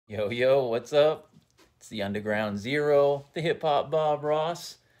Yo, yo, what's up? It's the Underground Zero, the Hip Hop Bob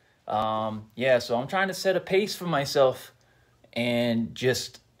Ross. Yeah, so I'm trying to set a pace for myself and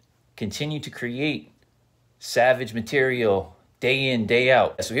just continue to create savage material day in, day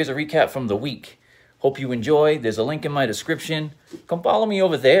out. So here's a recap from the week. Hope you enjoy. There's a link in my description. Come follow me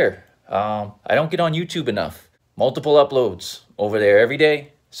over there. I don't get on YouTube enough. Multiple uploads over there every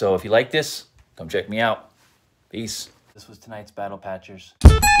day. So if you like this, come check me out. Peace. This was tonight's Battle Patchers.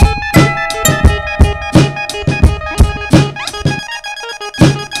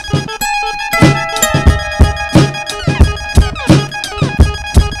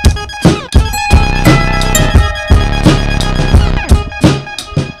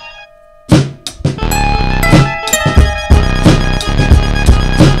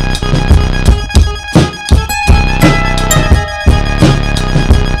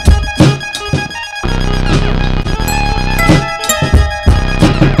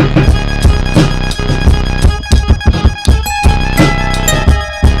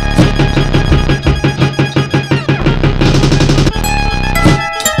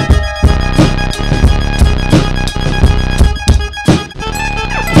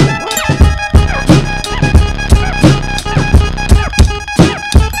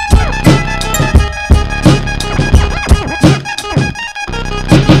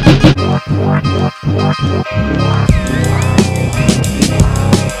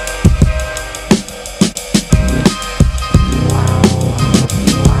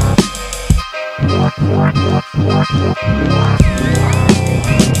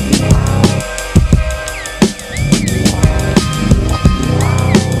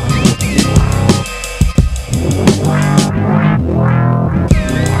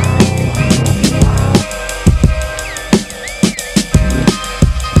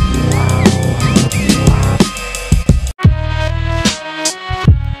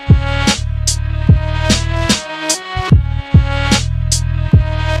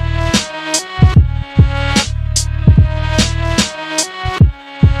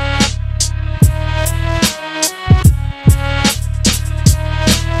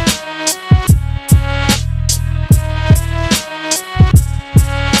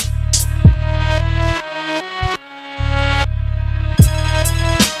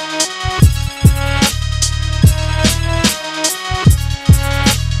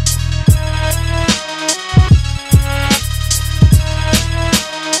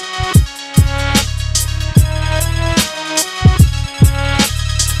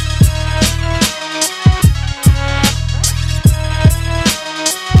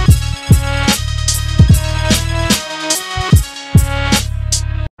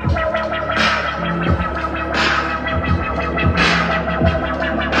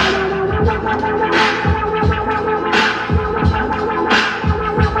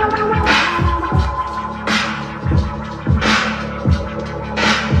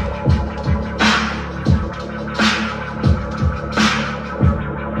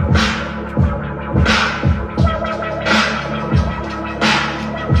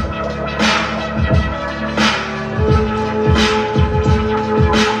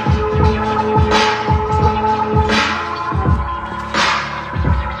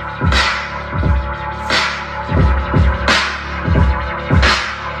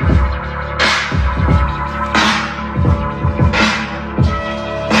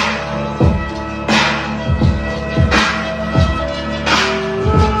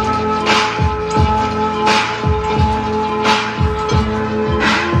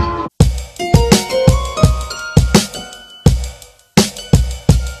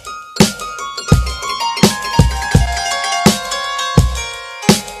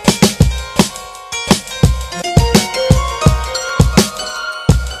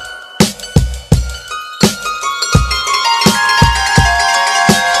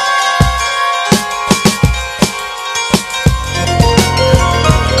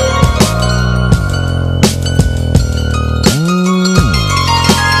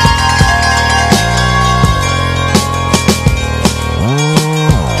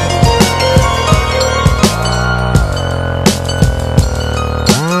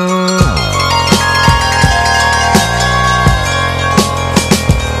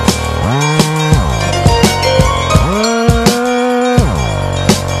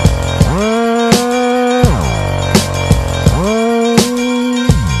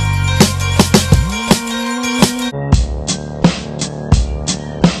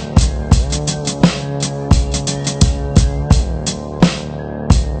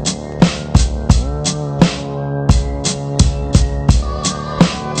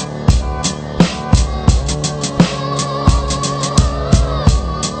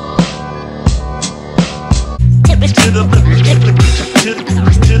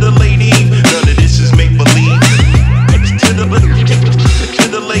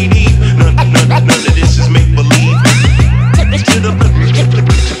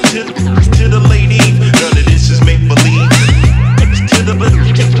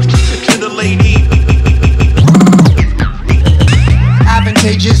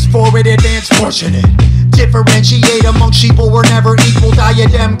 among sheeple were never equal.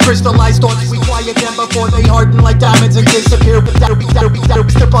 Diadem, crystallized thoughts, we quiet them before they harden like diamonds and disappear. But that'll be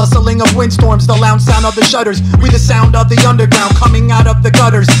the bustling of windstorms, the loud sound of the shutters. We the sound of the underground coming out of the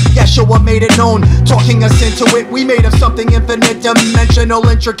gutters. Yeshua made it known, talking us into it. We made of something infinite, dimensional,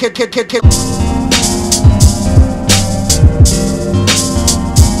 intricate.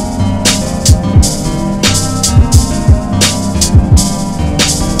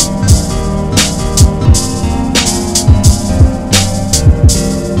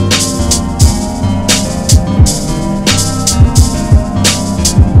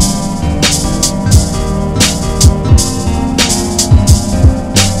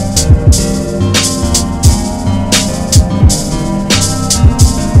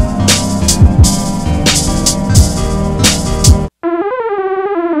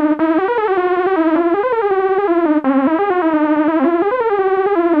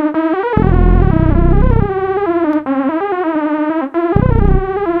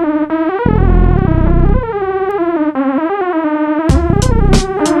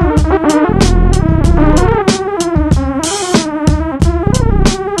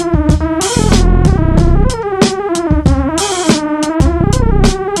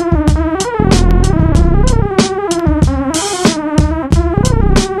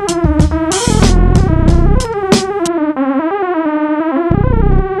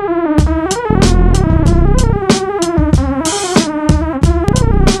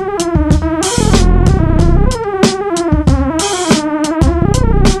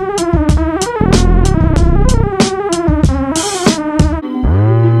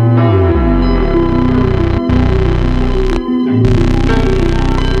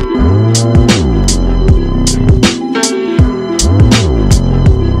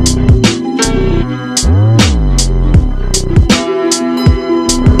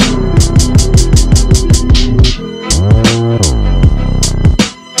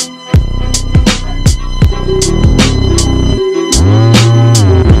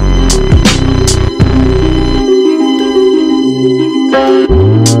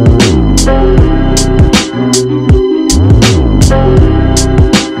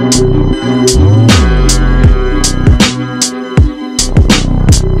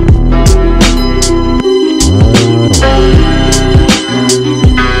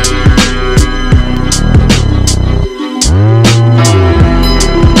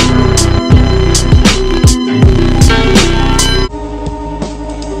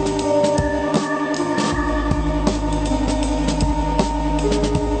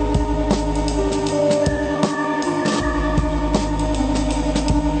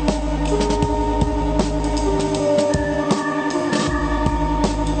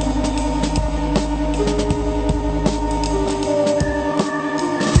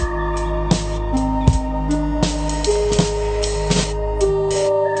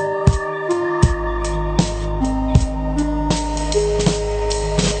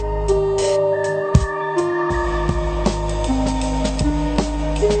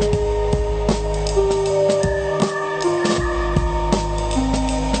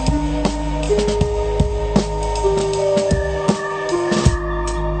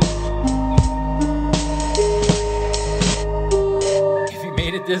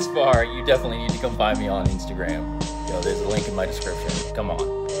 This far, you definitely need to come find me on Instagram. Yo, there's a link in my description. Come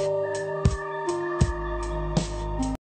on.